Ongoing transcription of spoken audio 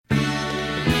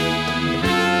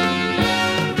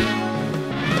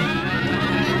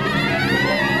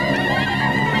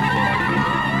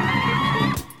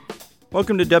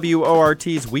Welcome to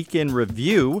WORT's Weekend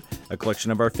Review, a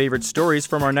collection of our favorite stories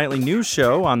from our nightly news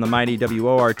show on the mighty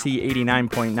WORT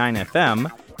 89.9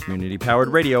 FM, community-powered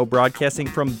radio broadcasting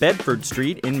from Bedford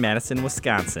Street in Madison,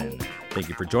 Wisconsin. Thank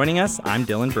you for joining us. I'm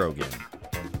Dylan Brogan.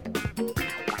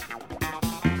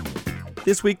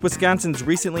 This week, Wisconsin's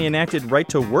recently enacted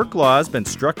right-to-work law has been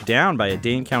struck down by a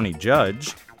Dane County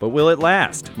judge. But will it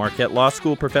last? Marquette Law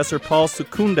School professor Paul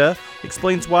Secunda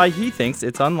explains why he thinks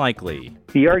it's unlikely.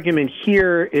 The argument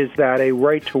here is that a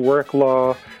right-to-work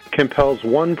law compels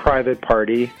one private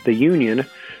party, the union,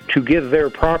 to give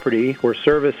their property or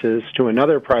services to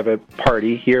another private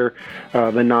party, here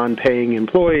the non-paying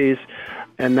employees,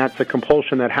 and that's a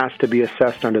compulsion that has to be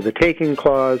assessed under the taking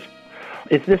clause.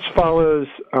 If this follows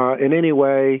in any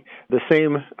way the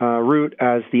same route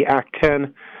as the Act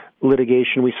 10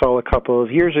 litigation we saw a couple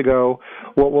of years ago,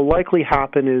 what will likely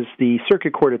happen is the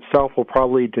circuit court itself will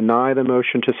probably deny the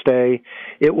motion to stay.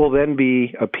 It will then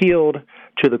be appealed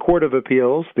to the Court of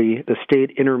Appeals, the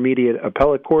state intermediate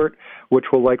appellate court, which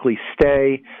will likely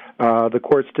stay the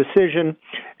court's decision.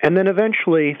 And then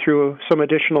eventually, through some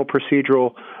additional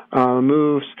procedural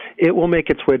moves, it will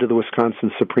make its way to the Wisconsin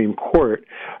Supreme Court.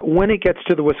 When it gets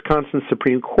to the Wisconsin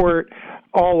Supreme Court,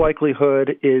 all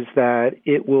likelihood is that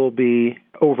it will be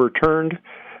overturned.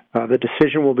 The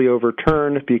decision will be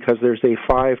overturned because there's a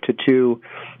 5-2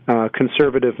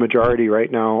 conservative majority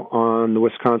right now on the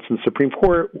Wisconsin Supreme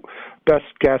Court. Best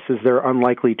guess is they're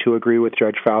unlikely to agree with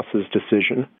Judge Faust's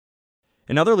decision.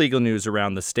 In other legal news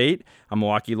around the state, a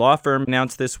Milwaukee law firm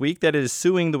announced this week that it is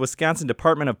suing the Wisconsin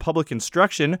Department of Public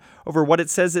Instruction over what it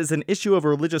says is an issue of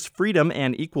religious freedom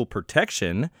and equal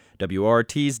protection.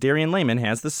 WORT's Darian Lehman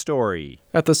has the story.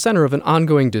 At the center of an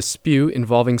ongoing dispute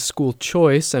involving school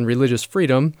choice and religious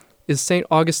freedom is St.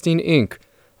 Augustine, Inc.,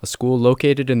 a school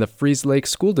located in the Freeze Lake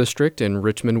School District in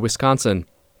Richmond, Wisconsin.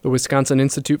 The Wisconsin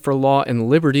Institute for Law and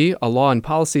Liberty, a law and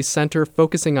policy center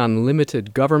focusing on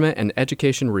limited government and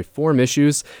education reform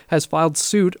issues, has filed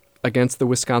suit against the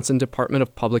Wisconsin Department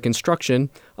of Public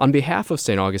Instruction on behalf of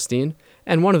St. Augustine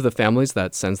and one of the families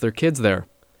that sends their kids there.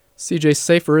 C.J.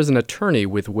 Safer is an attorney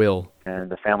with Will. And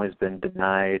the family's been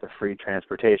denied the free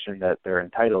transportation that they're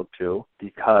entitled to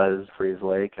because Freeze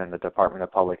Lake and the Department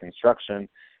of Public Instruction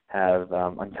have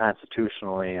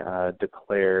unconstitutionally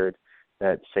declared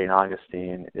that St.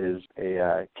 Augustine is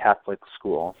a Catholic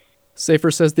school. Safer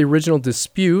says the original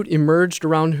dispute emerged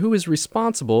around who is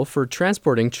responsible for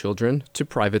transporting children to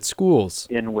private schools.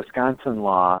 In Wisconsin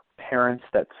law, parents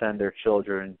that send their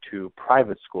children to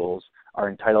private schools are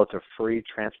entitled to free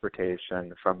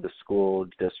transportation from the school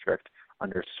district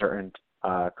under certain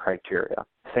criteria.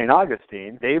 St.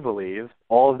 Augustine, they believe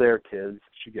all of their kids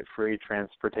should get free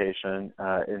transportation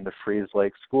in the Freeze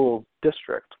Lake School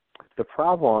District. The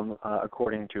problem,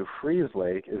 according to Freeze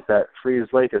Lake, is that Freeze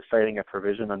Lake is citing a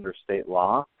provision under state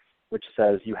law which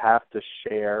says you have to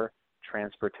share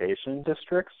transportation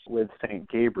districts with St.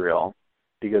 Gabriel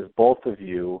because both of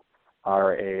you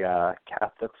are a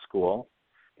Catholic school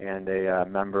and a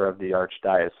member of the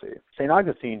Archdiocese. St.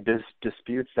 Augustine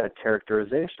disputes that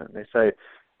characterization. They say,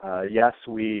 yes,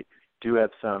 we do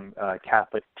have some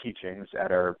Catholic teachings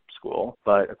at our school,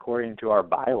 but according to our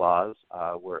bylaws,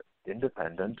 we're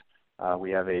independent.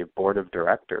 We have a board of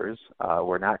directors.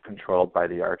 We're not controlled by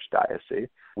the Archdiocese.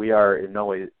 We are in no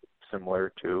way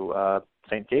similar to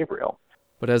St. Gabriel.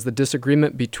 But as the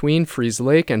disagreement between Freeze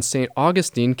Lake and St.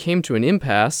 Augustine came to an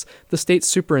impasse, the state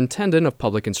superintendent of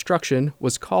public instruction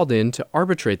was called in to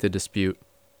arbitrate the dispute.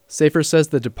 Safer says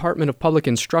the Department of Public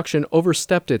Instruction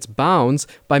overstepped its bounds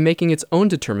by making its own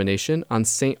determination on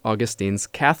St. Augustine's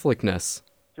Catholicness.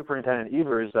 Superintendent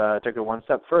Evers took it one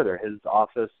step further. His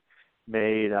office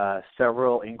made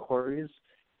several inquiries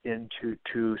into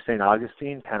St.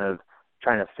 Augustine, kind of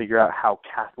trying to figure out how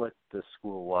Catholic the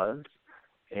school was.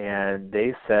 And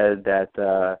they said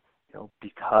that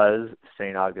because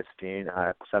St. Augustine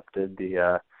accepted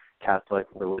the Catholic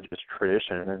religious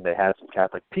tradition and they had some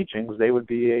Catholic teachings, they would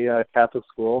be a Catholic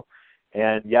school.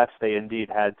 And yes, they indeed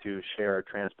had to share a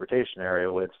transportation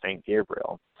area with St.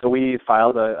 Gabriel. So we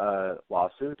filed a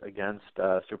lawsuit against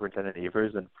Superintendent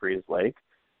Evers and Freeze Lake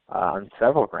on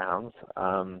several grounds.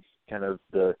 Kind of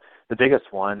the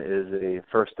biggest one is a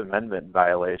First Amendment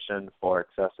violation for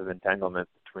excessive entanglement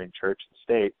between church and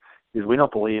state, because we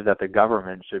don't believe that the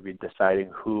government should be deciding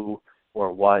who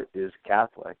or what is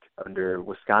Catholic. Under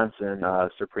Wisconsin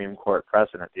Supreme Court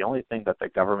precedent, the only thing that the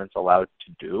government's allowed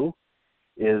to do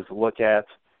is look at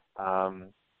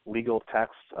legal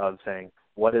texts of saying,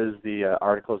 what is the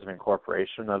Articles of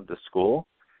Incorporation of the school?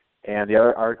 And the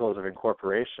other Articles of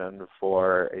Incorporation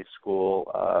for a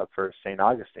school for St.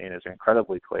 Augustine is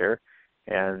incredibly clear.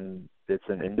 And it's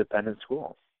an independent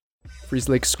school. Fries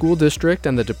Lake School District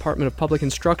and the Department of Public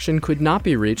Instruction could not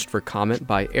be reached for comment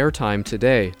by airtime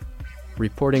today.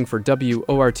 Reporting for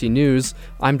WORT News,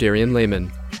 I'm Darian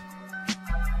Lehman.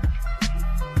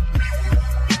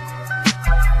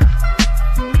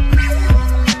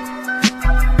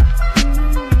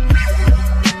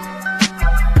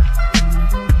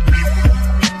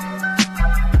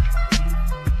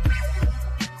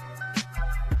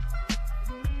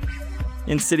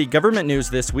 In city government news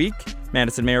this week,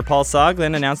 Madison Mayor Paul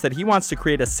Soglin announced that he wants to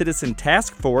create a citizen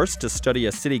task force to study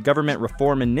a city government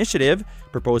reform initiative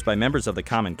proposed by members of the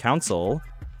Common Council.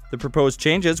 The proposed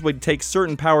changes would take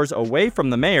certain powers away from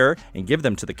the mayor and give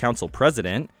them to the council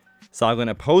president. Soglin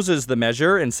opposes the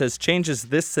measure and says changes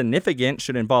this significant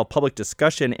should involve public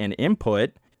discussion and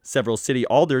input. Several city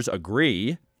alders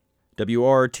agree.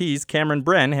 WORT's Cameron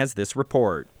Bren has this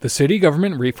report. The City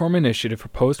Government Reform Initiative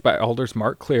proposed by Alders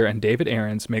Mark Clear and David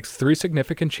Aarons makes 3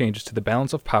 significant changes to the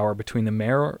balance of power between the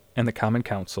mayor and the Common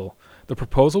Council. The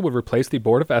proposal would replace the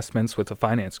Board of Estimates with the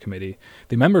Finance Committee.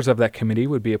 The members of that committee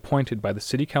would be appointed by the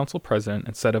City Council President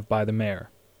instead of by the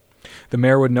mayor. The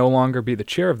mayor would no longer be the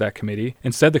chair of that committee.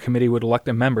 Instead, the committee would elect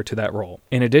a member to that role.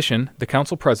 In addition, the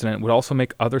council president would also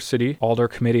make other city alder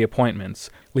committee appointments,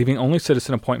 leaving only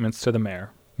citizen appointments to the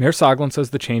mayor. Mayor Soglin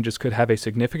says the changes could have a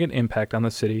significant impact on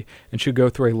the city and should go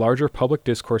through a larger public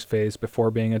discourse phase before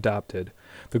being adopted.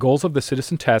 The goals of the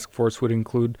Citizen Task Force would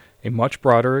include a much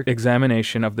broader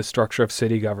examination of the structure of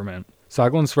city government.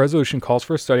 Soglin's resolution calls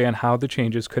for a study on how the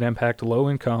changes could impact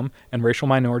low-income and racial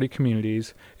minority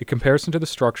communities, a comparison to the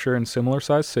structure in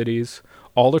similar-sized cities,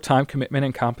 alder time commitment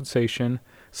and compensation,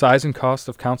 size and cost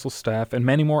of council staff, and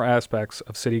many more aspects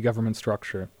of city government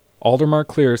structure. Alder Mark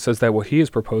Clear says that what he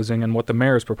is proposing and what the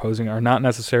mayor is proposing are not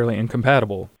necessarily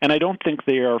incompatible. And I don't think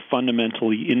they are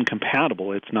fundamentally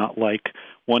incompatible. It's not like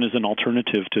one is an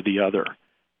alternative to the other.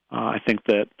 I think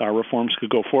that our reforms could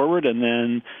go forward, and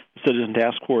then the Citizen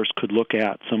Task Force could look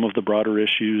at some of the broader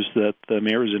issues that the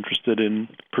mayor is interested in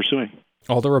pursuing.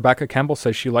 Alder Rebecca Kemble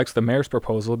says she likes the mayor's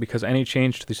proposal because any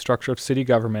change to the structure of city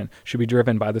government should be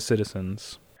driven by the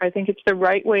citizens. I think it's the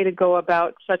right way to go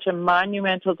about such a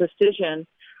monumental decision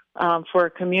for a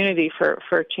community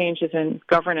for changes in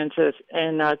governances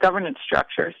and governance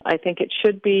structures. I think it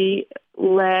should be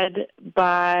led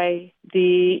by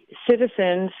the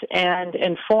citizens and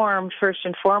informed first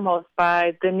and foremost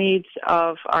by the needs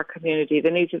of our community, the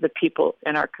needs of the people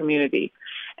in our community.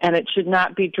 And it should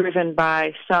not be driven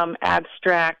by some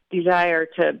abstract desire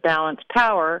to balance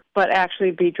power, but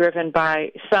actually be driven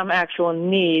by some actual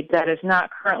need that is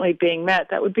not currently being met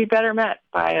that would be better met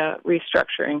by a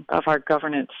restructuring of our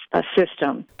governance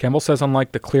system. Campbell says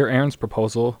unlike the Clear Aarons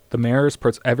proposal, the mayor's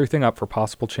puts everything up for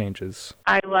possible changes.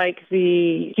 I like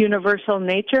the universal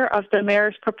nature of the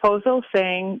mayor's proposal,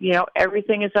 saying,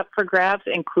 everything is up for grabs,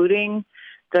 including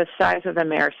the size of the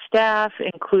mayor's staff,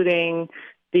 including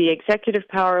the executive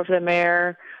power of the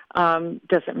mayor.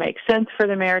 Does it make sense for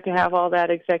the mayor to have all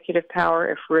that executive power?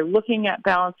 If we're looking at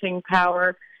balancing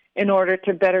power in order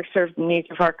to better serve the needs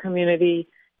of our community,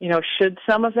 should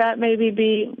some of that maybe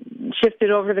be shifted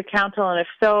over to the council? And if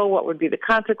so, what would be the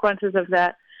consequences of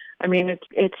that? I mean,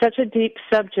 it's such a deep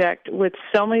subject with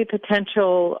so many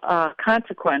potential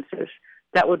consequences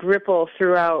that would ripple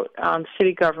throughout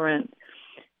city government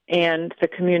and the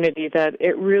community that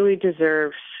it really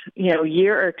deserves,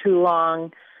 year or two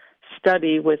long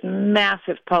study with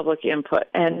massive public input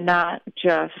and not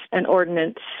just an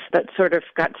ordinance that sort of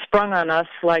got sprung on us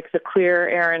like the Clear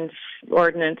Aarons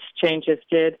ordinance changes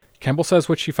did. Campbell says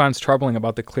what she finds troubling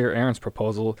about the Clear Aarons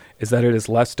proposal is that it is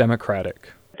less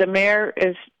democratic. The mayor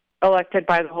is elected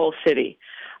by the whole city.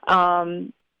 The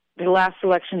last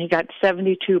election, he got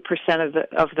 72%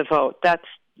 of the vote. That's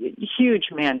a huge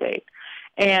mandate.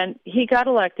 And he got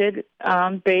elected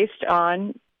based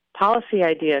on policy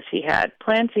ideas he had,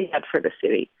 plans he had for the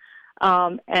city.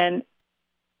 And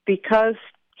because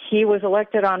he was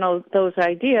elected on those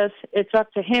ideas, it's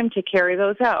up to him to carry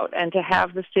those out and to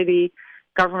have the city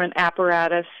government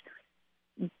apparatus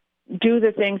do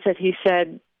the things that he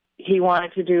said he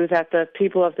wanted to do, that the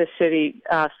people of the city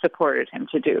supported him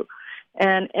to do.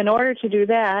 And in order to do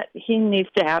that, he needs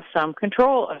to have some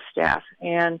control of staff.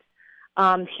 And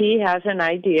he has an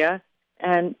idea,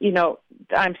 and,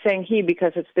 I'm saying he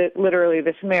because it's literally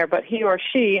this mayor, but he or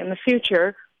she in the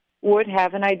future would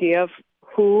have an idea of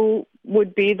who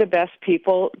would be the best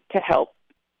people to help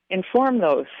inform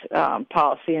those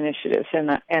policy initiatives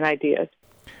and ideas.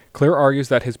 Clear argues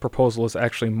that his proposal is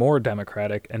actually more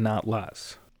democratic and not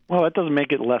less. Well, that doesn't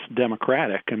make it less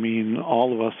democratic. I mean,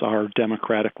 all of us are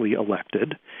democratically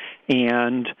elected,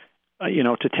 and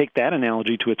to take that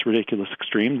analogy to its ridiculous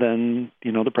extreme, then,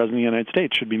 the President of the United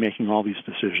States should be making all these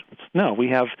decisions. No, we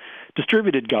have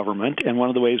distributed government, and one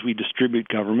of the ways we distribute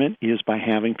government is by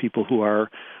having people who are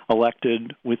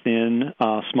elected within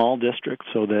small districts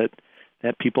so that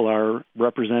people are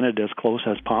represented as close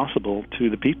as possible to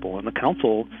the people. And the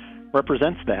council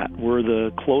represents that. We're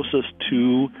the closest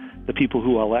to the people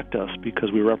who elect us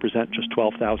because we represent just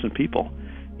 12,000 people.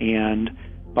 And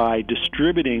by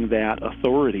distributing that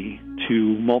authority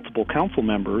to multiple council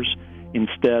members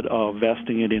instead of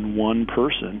vesting it in one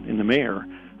person, in the mayor,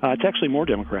 it's actually more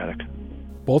democratic.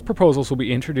 Both proposals will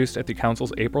be introduced at the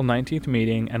Council's April 19th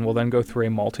meeting and will then go through a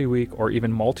multi-week or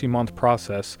even multi-month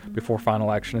process before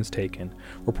final action is taken.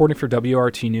 Reporting for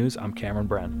WRT News, I'm Cameron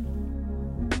Bren.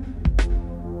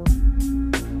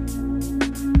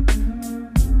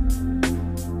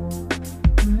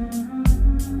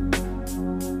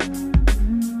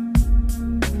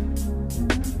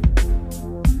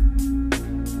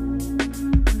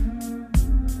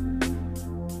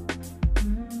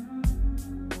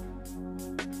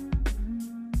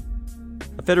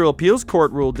 A federal appeals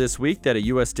court ruled this week that a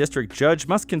U.S. district judge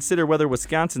must consider whether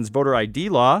Wisconsin's voter ID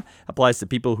law applies to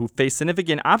people who face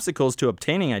significant obstacles to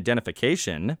obtaining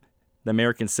identification. The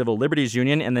American Civil Liberties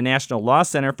Union and the National Law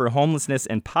Center for Homelessness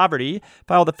and Poverty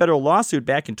filed a federal lawsuit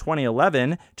back in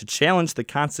 2011 to challenge the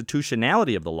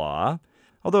constitutionality of the law.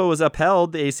 Although it was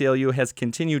upheld, the ACLU has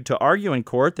continued to argue in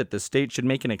court that the state should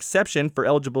make an exception for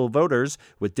eligible voters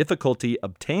with difficulty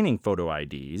obtaining photo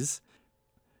IDs.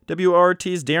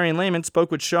 WORT's Darian Lehman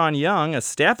spoke with Sean Young, a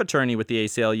staff attorney with the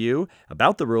ACLU,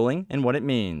 about the ruling and what it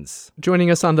means. Joining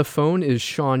us on the phone is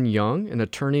Sean Young, an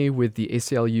attorney with the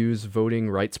ACLU's Voting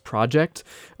Rights Project.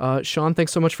 Sean,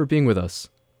 thanks so much for being with us.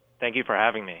 Thank you for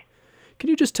having me. Can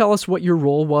you just tell us what your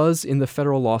role was in the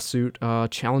federal lawsuit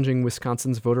challenging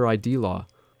Wisconsin's voter ID law?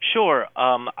 Sure.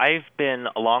 I've been,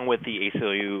 along with the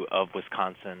ACLU of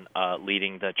Wisconsin,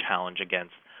 leading the challenge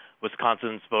against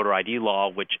Wisconsin's voter ID law,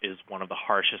 which is one of the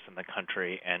harshest in the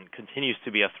country and continues to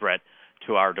be a threat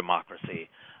to our democracy.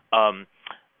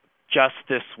 Just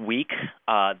this week,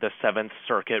 the Seventh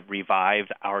Circuit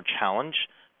revived our challenge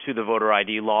to the voter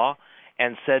ID law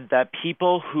and said that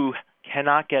people who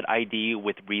cannot get ID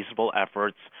with reasonable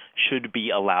efforts should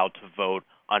be allowed to vote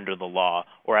under the law,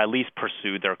 or at least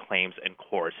pursue their claims in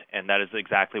court. And that is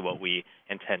exactly what we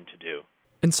intend to do.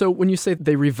 And so when you say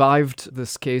they revived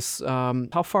this case,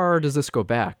 how far does this go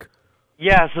back?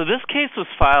 Yeah, so this case was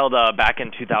filed back in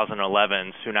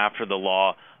 2011, soon after the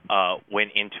law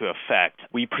went into effect.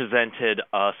 We presented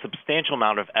a substantial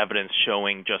amount of evidence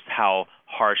showing just how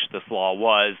harsh this law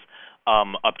was.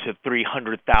 Up to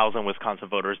 300,000 Wisconsin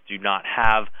voters do not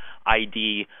have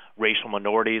ID. Racial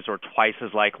minorities are twice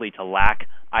as likely to lack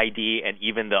ID, and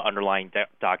even the underlying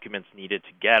documents needed to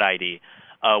get ID.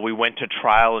 We went to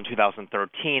trial in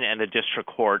 2013, and the district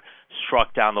court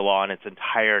struck down the law in its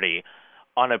entirety.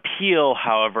 On appeal,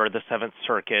 however, the Seventh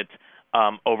Circuit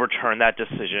overturned that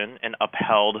decision and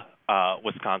upheld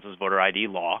Wisconsin's voter ID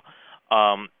law.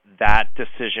 That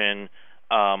decision,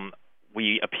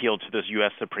 we appealed to the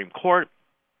U.S. Supreme Court,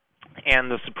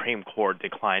 and the Supreme Court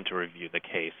declined to review the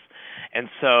case. And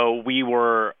so we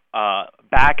were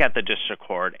back at the district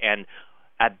court, and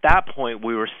at that point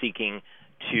we were seeking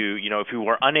to, if we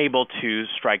were unable to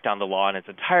strike down the law in its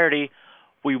entirety,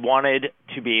 we wanted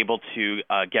to be able to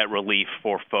get relief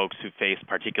for folks who face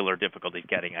particular difficulties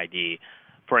getting ID.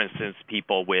 For instance,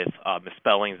 people with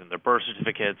misspellings in their birth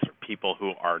certificates, or people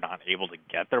who are not able to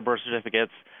get their birth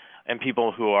certificates, and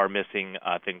people who are missing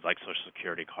things like Social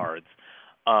Security cards.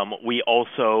 We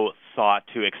also sought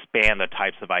to expand the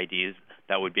types of IDs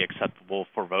that would be acceptable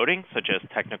for voting, such as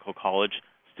technical college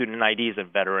student IDs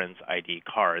and veterans ID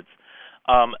cards.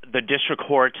 The district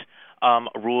court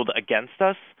ruled against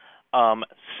us.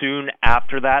 Soon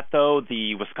after that, though,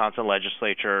 the Wisconsin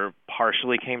legislature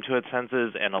partially came to its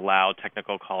senses and allowed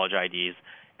technical college IDs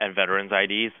and veterans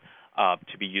IDs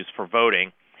to be used for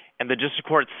voting. And the district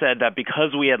court said that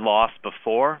because we had lost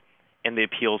before in the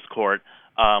appeals court,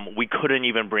 we couldn't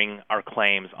even bring our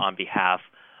claims on behalf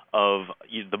of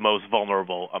the most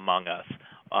vulnerable among us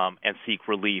and seek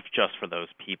relief just for those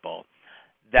people.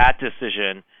 That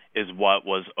decision is what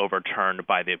was overturned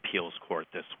by the appeals court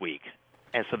this week.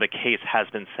 And so the case has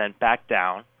been sent back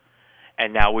down,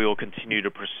 and now we will continue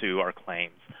to pursue our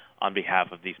claims on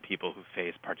behalf of these people who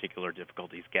face particular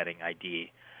difficulties getting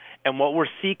ID. And what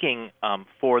we're seeking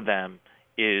for them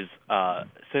is,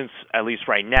 since at least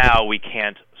right now we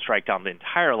can't strike down the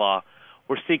entire law,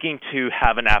 we're seeking to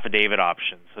have an affidavit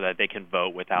option so that they can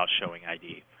vote without showing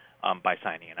ID by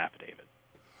signing an affidavit.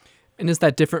 And is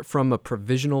that different from a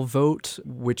provisional vote,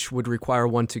 which would require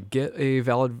one to get a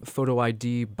valid photo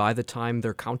ID by the time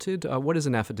they're counted? What is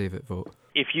an affidavit vote?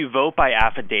 If you vote by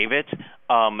affidavit,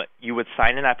 you would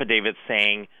sign an affidavit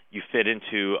saying you fit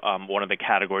into one of the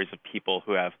categories of people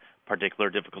who have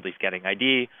particular difficulties getting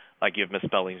ID, like you have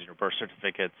misspellings in your birth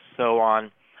certificates, so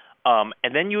on.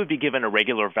 And then you would be given a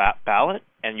regular ballot,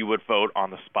 and you would vote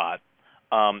on the spot.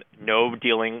 No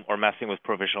dealing or messing with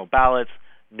provisional ballots.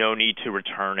 No need to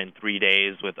return in 3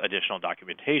 days with additional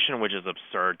documentation, which is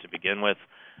absurd to begin with.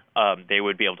 They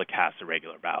would be able to cast a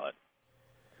regular ballot.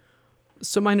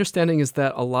 So my understanding is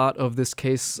that a lot of this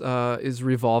case is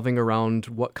revolving around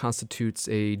what constitutes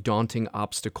a daunting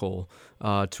obstacle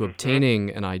to obtaining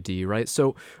an ID, right?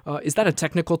 So is that a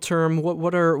technical term?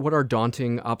 What are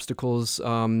daunting obstacles?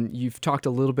 You've talked a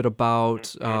little bit about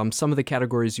some of the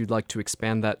categories you'd like to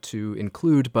expand that to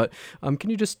include, but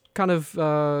can you just kind of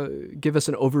give us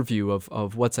an overview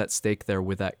of what's at stake there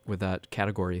with that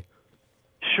category?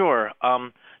 Sure.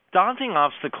 Daunting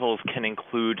obstacles can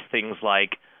include things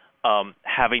like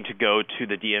having to go to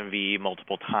the DMV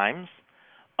multiple times,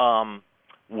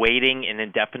 waiting an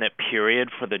indefinite period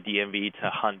for the DMV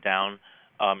to hunt down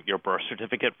your birth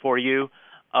certificate for you.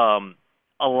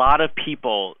 A lot of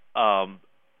people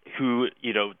who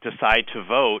decide to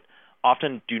vote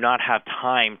often do not have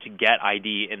time to get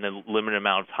ID in the limited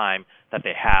amount of time that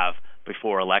they have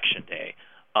before Election Day.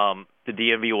 The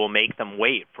DMV will make them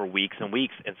wait for weeks and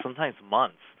weeks and sometimes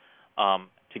months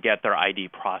to get their ID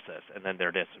processed, and then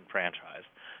they're disenfranchised.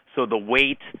 So the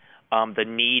wait, the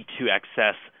need to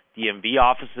access DMV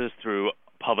offices through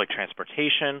public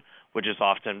transportation, which is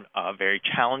often very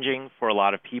challenging for a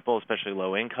lot of people, especially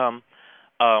low income.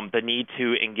 The need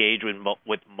to engage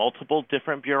with multiple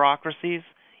different bureaucracies,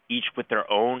 each with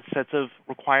their own sets of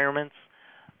requirements.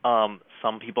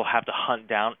 Some people have to hunt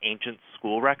down ancient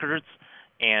school records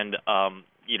and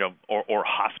or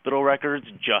hospital records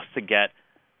just to get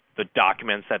the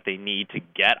documents that they need to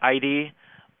get ID.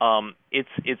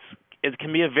 It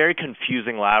can be a very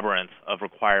confusing labyrinth of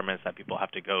requirements that people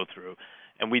have to go through,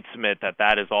 and we'd submit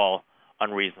that is all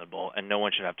unreasonable, and no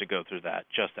one should have to go through that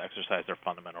just to exercise their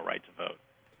fundamental right to vote.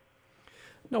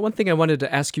 Now, one thing I wanted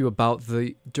to ask you about,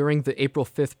 during the April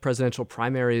 5th presidential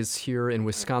primaries here in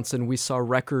Wisconsin, we saw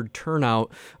record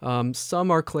turnout.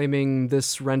 Some are claiming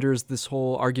this renders this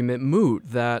whole argument moot,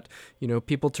 that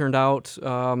people turned out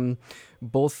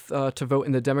both to vote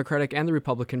in the Democratic and the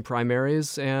Republican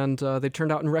primaries, and they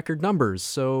turned out in record numbers.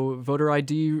 So voter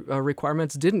ID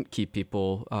requirements didn't keep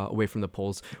people away from the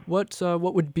polls. What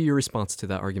would be your response to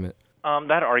that argument?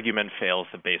 That argument fails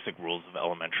the basic rules of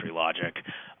elementary logic.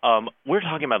 We're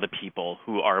talking about the people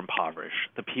who are impoverished,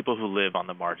 the people who live on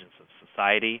the margins of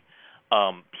society,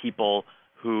 people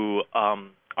who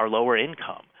are lower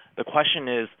income. The question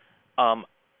is,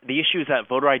 the issue is that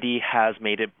voter ID has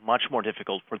made it much more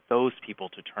difficult for those people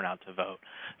to turn out to vote.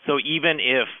 So even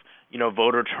if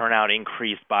voter turnout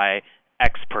increased by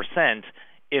X percent,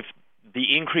 if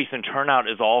the increase in turnout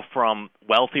is all from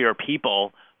wealthier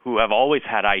people who have always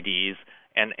had IDs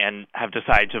and have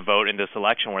decided to vote in this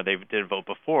election where they didn't vote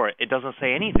before, it doesn't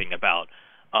say anything about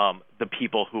the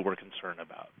people who we're concerned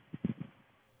about.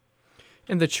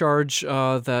 And the charge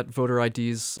that voter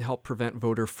IDs help prevent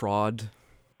voter fraud?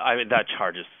 I mean, that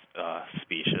charge is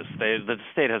specious. The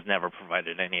state has never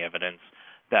provided any evidence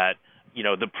that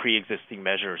the pre-existing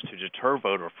measures to deter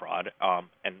voter fraud,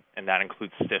 and that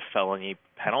includes stiff felony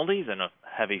penalties and a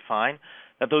heavy fine,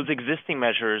 that those existing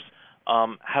measures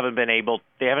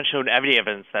they haven't shown any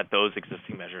evidence that those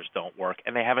existing measures don't work,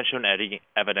 and they haven't shown any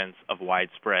evidence of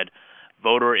widespread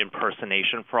voter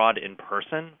impersonation fraud in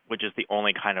person, which is the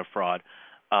only kind of fraud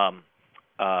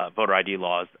voter ID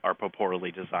laws are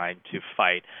purportedly designed to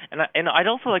fight. And I'd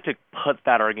also like to put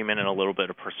that argument in a little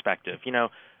bit of perspective.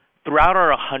 Throughout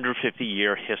our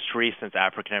 150-year history since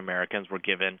African Americans were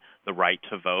given the right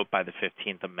to vote by the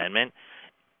 15th Amendment,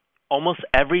 almost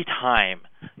every time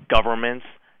governments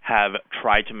have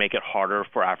tried to make it harder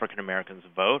for African Americans to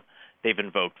vote, they've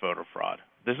invoked voter fraud.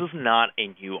 This is not a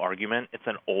new argument. It's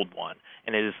an old one.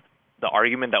 And it is the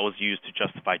argument that was used to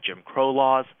justify Jim Crow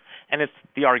laws, and it's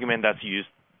the argument that's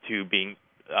being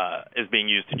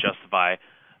used to justify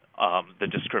the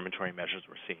discriminatory measures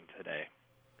we're seeing today.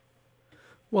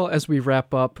 Well, as we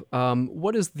wrap up,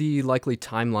 what is the likely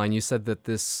timeline? You said that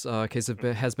this case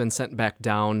has been sent back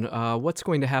down. What's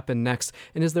going to happen next?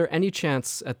 And is there any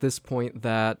chance at this point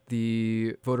that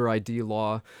the voter ID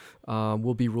law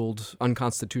will be ruled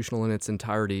unconstitutional in its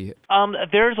entirety?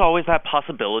 There's always that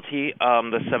possibility.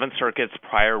 The Seventh Circuit's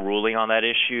prior ruling on that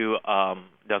issue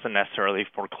doesn't necessarily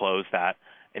foreclose that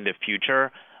in the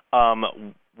future.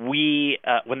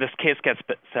 when this case gets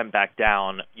sent back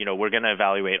down, we're going to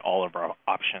evaluate all of our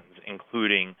options,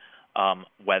 including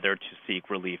whether to seek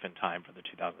relief in time for the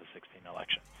 2016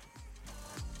 elections.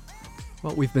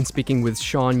 Well, we've been speaking with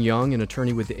Sean Young, an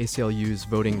attorney with the ACLU's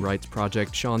Voting Rights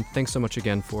Project. Sean, thanks so much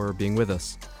again for being with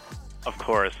us. Of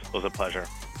course, it was a pleasure.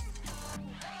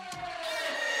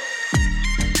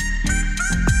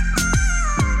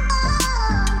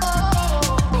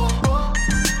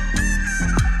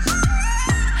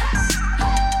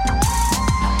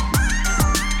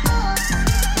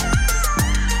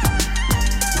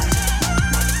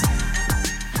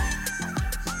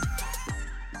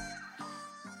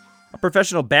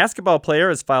 Professional basketball player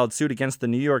has filed suit against the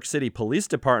New York City Police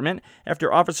Department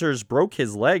after officers broke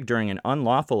his leg during an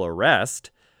unlawful arrest.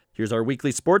 Here's our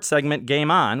weekly sports segment, Game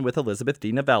On, with Elizabeth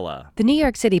DiNovella. The New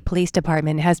York City Police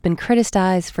Department has been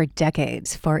criticized for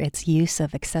decades for its use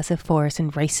of excessive force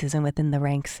and racism within the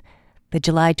ranks. The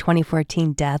July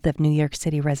 2014 death of New York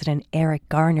City resident Eric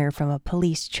Garner from a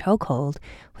police chokehold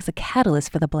was a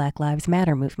catalyst for the Black Lives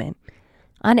Matter movement.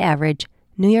 On average,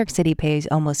 New York City pays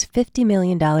almost $50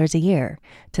 million a year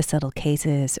to settle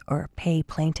cases or pay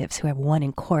plaintiffs who have won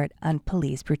in court on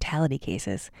police brutality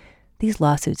cases. These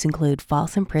lawsuits include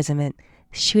false imprisonment,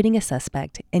 shooting a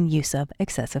suspect, and use of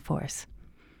excessive force.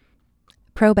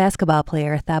 Pro basketball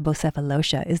player Thabo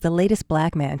Sefolosha is the latest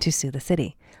black man to sue the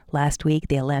city. Last week,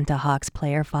 the Atlanta Hawks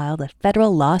player filed a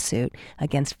federal lawsuit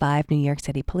against 5 New York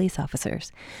City police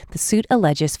officers. The suit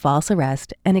alleges false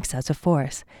arrest and excessive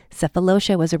force.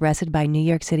 Sefolosha was arrested by New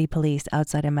York City police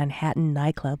outside a Manhattan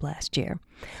nightclub last year.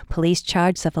 Police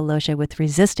charged Sefolosha with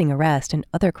resisting arrest and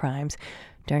other crimes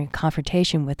during a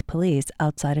confrontation with police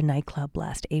outside a nightclub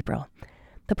last April.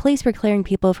 The police were clearing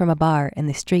people from a bar in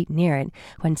the street near it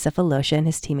when Sefolosha and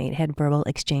his teammate had verbal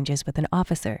exchanges with an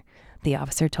officer. The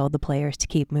officer told the players to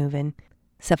keep moving.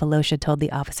 Sefolosha told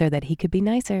the officer that he could be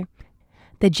nicer.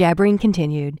 The jabbering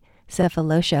continued.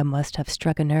 Sefolosha must have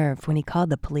struck a nerve when he called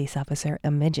the police officer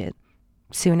a midget.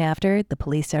 Soon after, the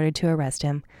police started to arrest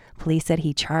him. Police said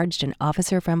he charged an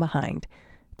officer from behind.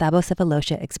 Thabo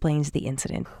Sefolosha explains the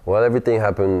incident. Well, everything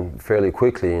happened fairly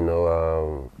quickly.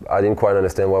 I didn't quite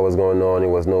understand what was going on. There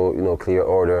was no clear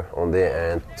order on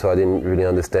their end, so I didn't really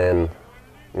understand,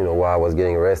 why I was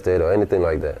getting arrested or anything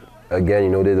like that.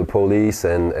 Again, they're the police,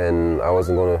 and I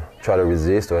wasn't going to try to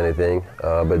resist or anything.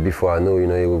 But before I knew,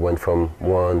 it went from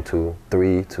 1 to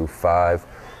 3 to 5,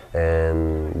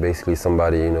 and basically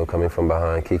somebody, coming from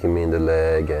behind, kicking me in the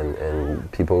leg,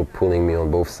 and people pulling me on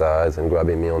both sides and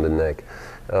grabbing me on the neck.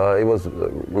 It was,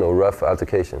 rough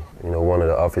altercation. One of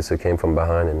the officers came from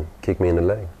behind and kicked me in the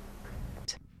leg.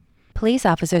 Police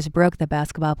officers broke the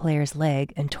basketball player's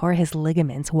leg and tore his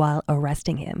ligaments while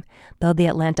arresting him. Though the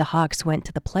Atlanta Hawks went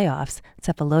to the playoffs,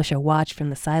 Sefolosha watched from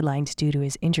the sidelines due to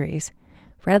his injuries.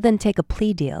 Rather than take a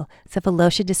plea deal,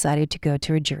 Sefolosha decided to go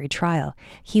to a jury trial.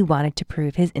 He wanted to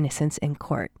prove his innocence in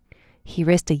court. He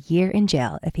risked a year in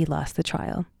jail if he lost the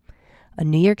trial. A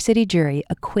New York City jury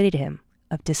acquitted him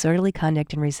of disorderly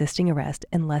conduct and resisting arrest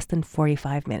in less than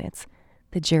 45 minutes.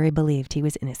 The jury believed he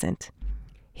was innocent.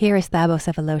 Here is Thabo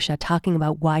Sefolosha talking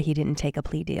about why he didn't take a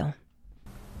plea deal.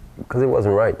 Because it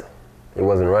wasn't right. It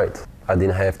wasn't right. I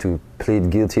didn't have to plead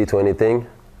guilty to anything.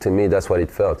 To me, that's what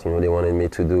it felt. They wanted me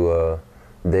to do a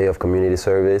day of community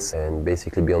service and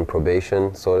basically be on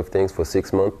probation sort of things for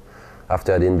 6 months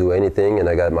after I didn't do anything and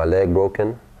I got my leg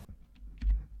broken.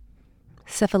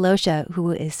 Sefolosha, who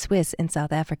is Swiss and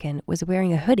South African, was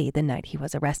wearing a hoodie the night he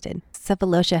was arrested.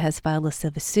 Sefolosha has filed a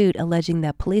civil suit alleging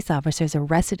that police officers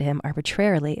arrested him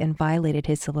arbitrarily and violated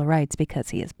his civil rights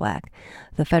because he is black.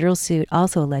 The federal suit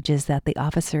also alleges that the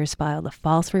officers filed a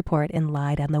false report and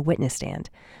lied on the witness stand.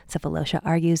 Sefolosha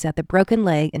argues that the broken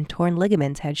leg and torn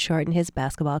ligaments had shortened his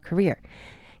basketball career.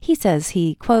 He says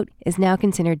he, quote, is now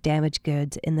considered damaged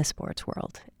goods in the sports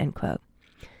world, end quote.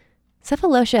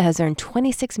 Sefolosha has earned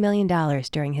 $26 million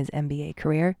during his NBA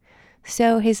career,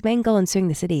 so his main goal in suing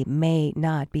the city may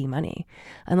not be money.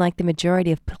 Unlike the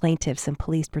majority of plaintiffs in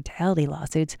police brutality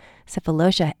lawsuits,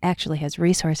 Sefolosha actually has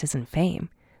resources and fame.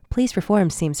 Police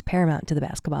reform seems paramount to the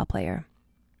basketball player.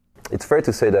 It's fair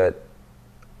to say that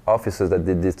officers that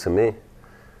did this to me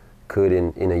could,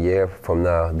 in a year from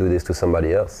now, do this to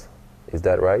somebody else. Is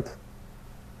that right?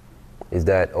 Is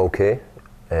that okay?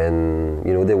 And,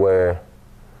 they were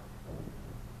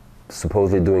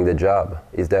supposedly doing their job.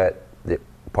 Is that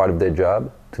part of their job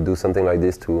to do something like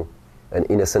this to an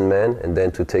innocent man and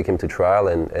then to take him to trial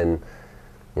and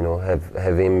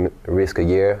have him risk a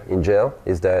year in jail?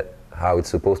 Is that how it's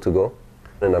supposed to go?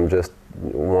 And I'm just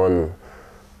one,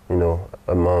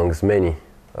 amongst many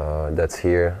that's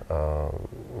here,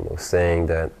 saying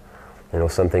that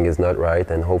something is not right,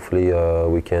 and hopefully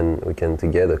we can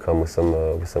together come with some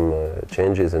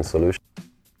changes and solutions.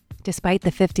 Despite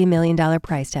the $50 million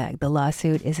price tag, the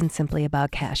lawsuit isn't simply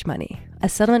about cash money. A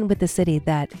settlement with the city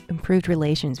that improved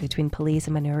relations between police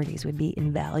and minorities would be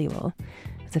invaluable.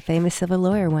 As a famous civil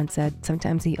lawyer once said,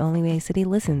 sometimes the only way a city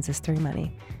listens is through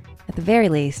money. At the very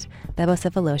least, Bebo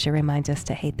Sefolosha reminds us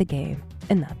to hate the game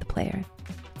and not the player.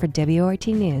 For WORT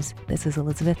News, this is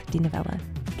Elizabeth DiNovella.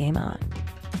 Game on.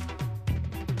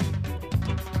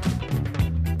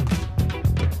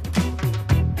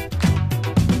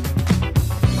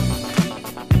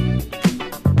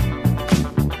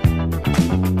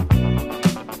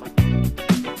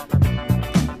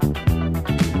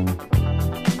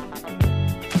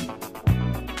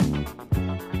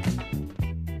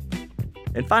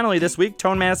 And finally this week,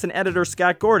 Tone Madison editor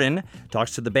Scott Gordon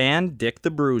talks to the band Dick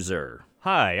the Bruiser.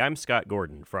 Hi, I'm Scott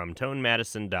Gordon from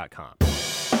ToneMadison.com.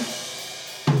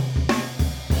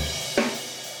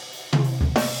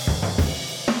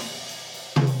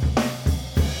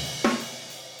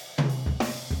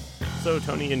 So,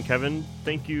 Tony and Kevin,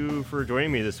 thank you for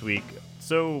joining me this week.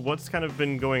 So, what's kind of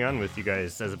been going on with you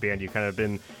guys as a band? You've kind of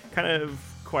been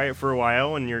quiet for a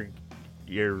while, and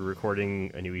you're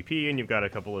recording a new EP, and you've got a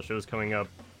couple of shows coming up.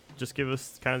 Just give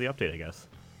us kind of the update, I guess.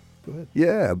 Go ahead.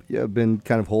 Yeah, I've been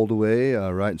kind of holed away,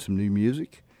 writing some new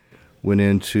music. Went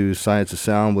into Science of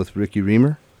Sound with Ricky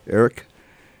Reamer, Eric,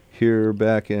 here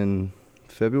back in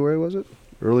February, was it?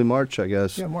 Early March, I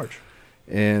guess. Yeah, March.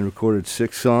 And recorded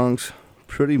 6 songs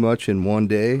pretty much in one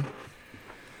day.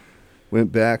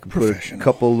 Went back and put a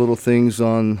couple little things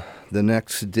on the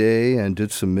next day and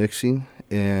did some mixing.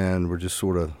 And we're just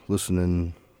sort of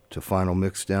listening to final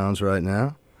mix downs right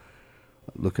now.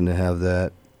 Looking to have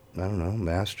that,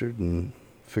 mastered and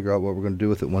figure out what we're going to do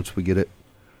with it once we get it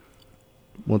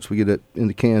in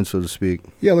the can, so to speak.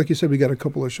 Yeah, like you said, we got a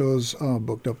couple of shows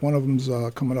booked up. One of them's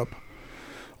coming up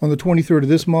on the 23rd of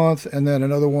this month, and then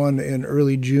another one in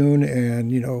early June,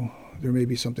 and, there may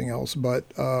be something else. But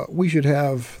we should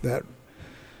have that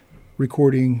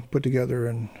recording put together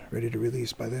and ready to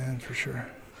release by then, for sure.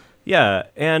 Yeah,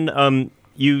 and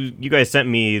you guys sent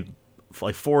me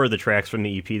 4 of the tracks from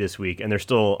the EP this week, and they're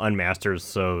still unmastered,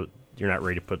 so you're not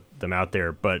ready to put them out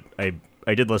there. But I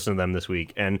did listen to them this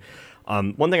week, and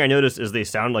one thing I noticed is they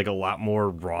sound like a lot more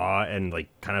raw and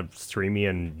kind of streamy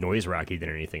and noise rocky than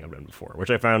anything I've done before, which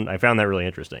I found that really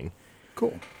interesting.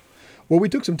 Cool. Well, we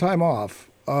took some time off.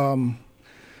 Tony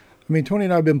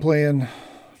and I have been playing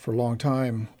for a long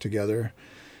time together,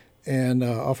 and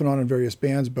off and on in various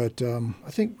bands, but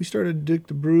I think we started Dick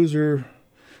the Bruiser.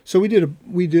 So we did,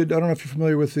 I don't know if you're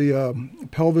familiar with the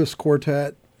Pelvis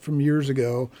Quartet from years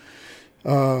ago.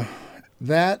 When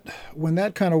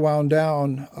that kind of wound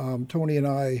down, Tony and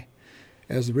I,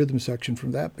 as the rhythm section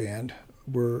from that band,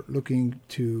 were looking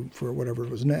for whatever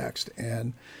was next.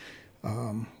 And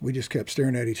we just kept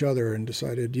staring at each other and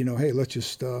decided, hey, let's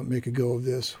just make a go of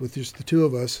this with just the two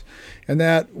of us. And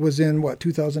that was in,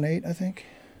 2008, I think?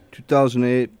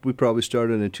 2008. We probably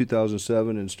started in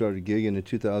 2007 and started gigging in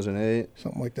 2008.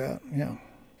 Something like that, yeah.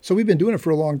 So we've been doing it for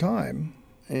a long time.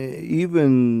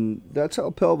 Even that's how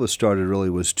Pelvis started, really,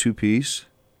 was 2-piece.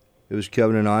 It was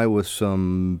Kevin and I with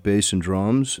some bass and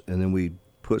drums, and then we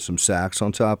put some sax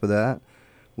on top of that.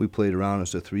 We played around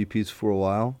as a 3-piece for a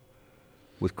while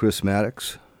with Chris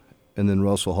Maddox, and then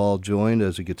Russell Hall joined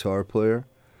as a guitar player.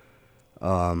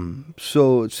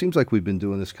 So it seems like we've been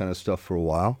doing this kind of stuff for a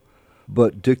while.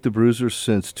 But Dick the Bruiser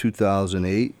since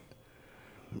 2008,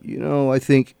 I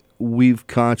think we've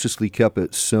consciously kept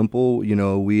it simple.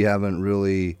 We haven't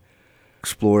really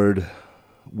explored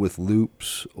with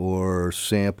loops or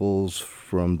samples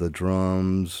from the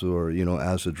drums or,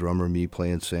 as a drummer, me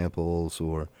playing samples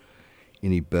or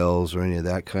any bells or any of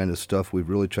that kind of stuff. We've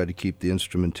really tried to keep the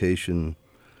instrumentation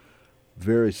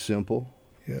very simple.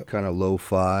 Yeah. Kind of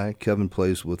lo-fi. Kevin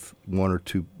plays with one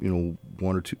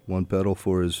pedal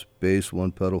for his bass,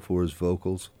 one pedal for his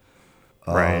vocals.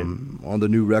 Right. On the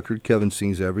new record, Kevin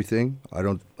sings everything. I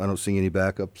don't sing any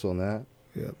backups on that.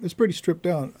 Yeah, it's pretty stripped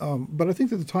down. But I think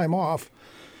that the time off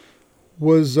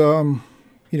was,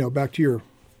 back to your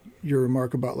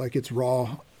remark about its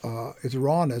raw, its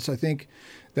rawness. I think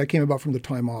that came about from the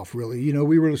time off. Really,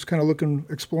 we were just kind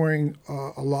of exploring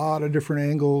a lot of different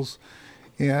angles.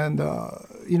 And,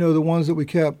 the ones that we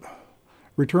kept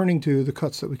returning to, the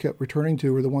cuts that we kept returning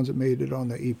to were the ones that made it on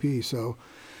the EP. So,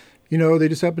 they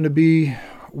just happened to be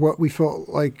what we felt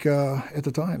like at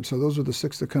the time. So those are the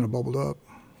 6 that kind of bubbled up.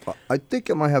 I think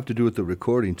it might have to do with the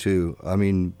recording, too.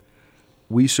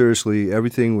 We seriously,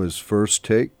 everything was first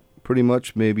take, pretty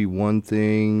much. Maybe one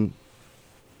thing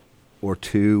or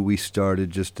two we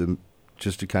started just to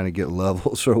just to kind of get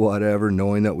levels or whatever,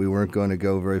 knowing that we weren't going to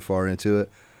go very far into it.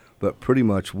 But pretty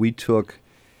much we took,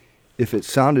 if it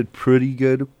sounded pretty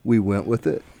good, we went with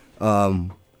it. A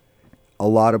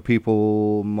lot of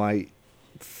people might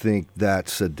think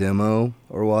that's a demo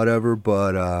or whatever,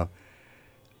 but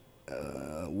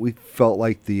we felt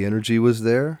like the energy was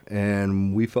there,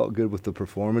 and we felt good with the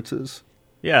performances.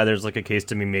 Yeah, there's like a case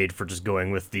to be made for just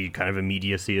going with the kind of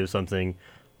immediacy of something,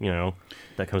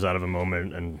 that comes out of a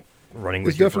moment and running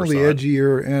with It's your definitely first thought.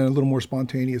 edgier and a little more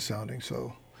spontaneous sounding,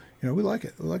 so, we like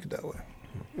it. We like it that way.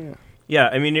 Yeah. Yeah,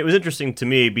 I mean, it was interesting to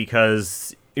me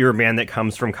because you're a band that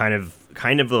comes from kind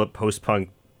of a post-punk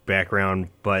background,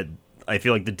 but I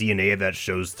feel like the DNA of that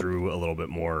shows through a little bit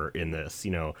more in this.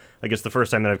 I guess the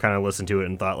first time that I've kind of listened to it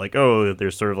and thought like, oh,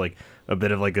 there's sort of like a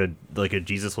bit of like a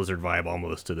Jesus Lizard vibe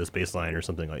almost to this bass line or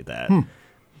something like that.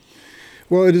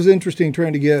 Well, it is interesting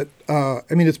trying to get,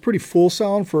 it's pretty full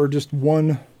sound for just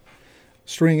one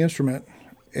string instrument.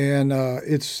 And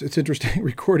it's interesting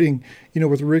recording,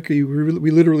 with Ricky,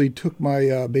 we literally took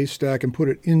my bass stack and put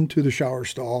it into the shower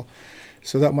stall.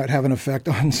 So that might have an effect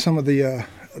on some of the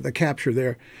capture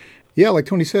there. Yeah, like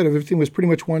Tony said, everything was pretty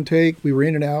much one take. We were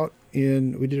in and out,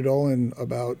 we did it all in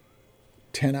about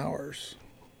 10 hours.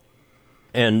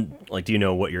 And, do you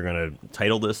know what you're going to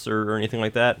title this or anything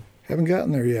like that? Haven't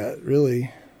gotten there yet,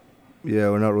 really. Yeah,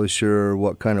 we're not really sure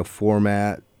what kind of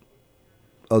format,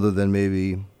 other than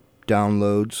maybe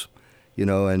downloads,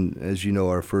 and as you know,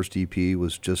 our first EP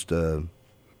was just a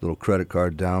little credit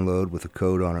card download with a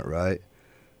code on it, right?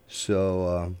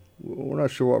 So we're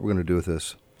not sure what we're going to do with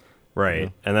this.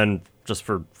 Right. And then just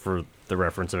for the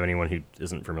reference of anyone who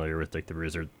isn't familiar with Dick the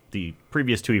Bruiser, the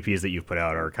previous 2 EPs that you've put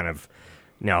out are kind of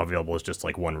now available as just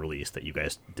like one release that you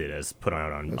guys did as put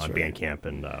out on Right. Bandcamp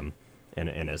and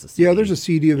as a CD. Yeah, there's a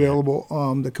CD available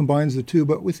that combines the two,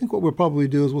 but we think what we'll probably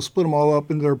do is we'll split them all up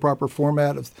into their proper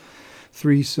format of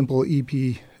 3 simple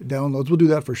EP downloads. We'll do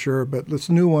that for sure, but this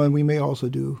new one, we may also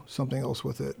do something else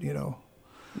with it,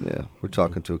 Yeah, we're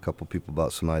talking to a couple people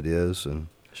about some ideas, and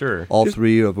sure. All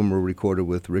 3 of them were recorded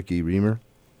with Ricky Reamer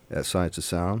at Science of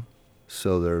Sound,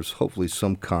 so there's hopefully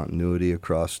some continuity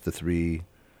across the 3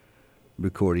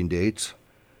 recording dates.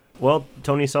 Well,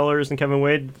 Tony Sellers and Kevin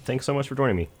Wade, thanks so much for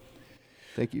joining me.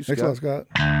 Thank you, Scott. Thanks a lot, Scott.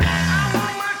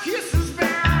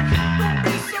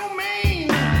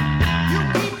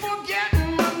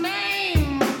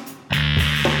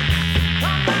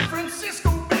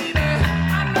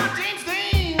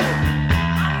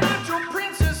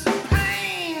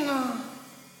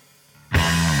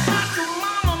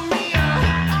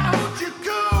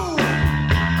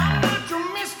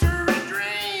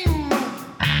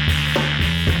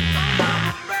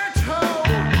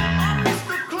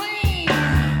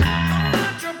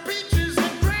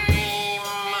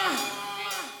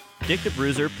 Dick the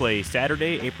Bruiser play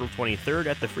Saturday, April 23rd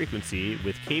at the Frequency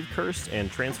with Cave Curse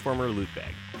and Transformer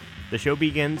Lootbag. The show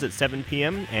begins at 7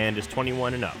 p.m. and is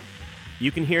 21 and up.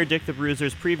 You can hear Dick the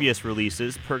Bruiser's previous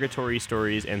releases, Purgatory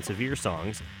Stories and Severe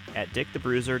Songs, at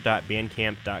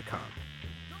dickthebruiser.bandcamp.com.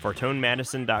 For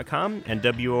ToneMadison.com and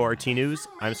WORT News,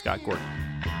 I'm Scott Gordon.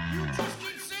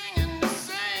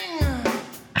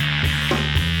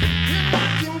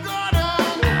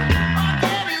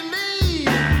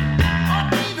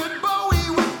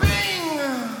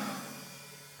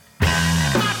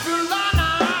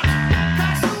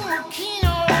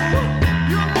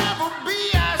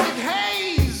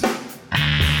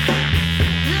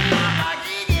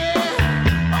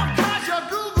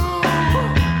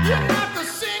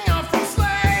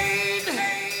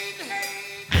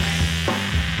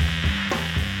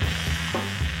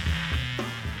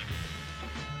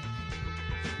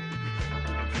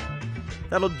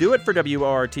 That'll do it for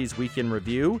WORT's Weekend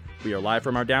Review. We are live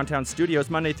from our downtown studios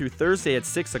Monday through Thursday at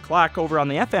 6 o'clock over on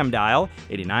the FM dial,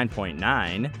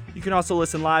 89.9. You can also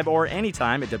listen live or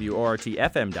anytime at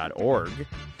WORTFM.org.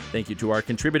 Thank you to our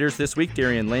contributors this week,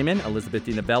 Darian Lehman, Elizabeth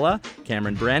DiNabella,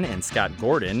 Cameron Bren, and Scott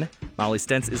Gordon. Molly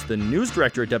Stentz is the news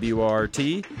director at WORT,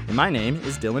 and my name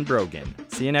is Dylan Brogan.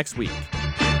 See you next week.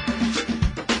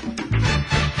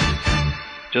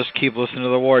 Just keep listening to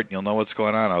The Wart, and you'll know what's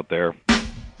going on out there.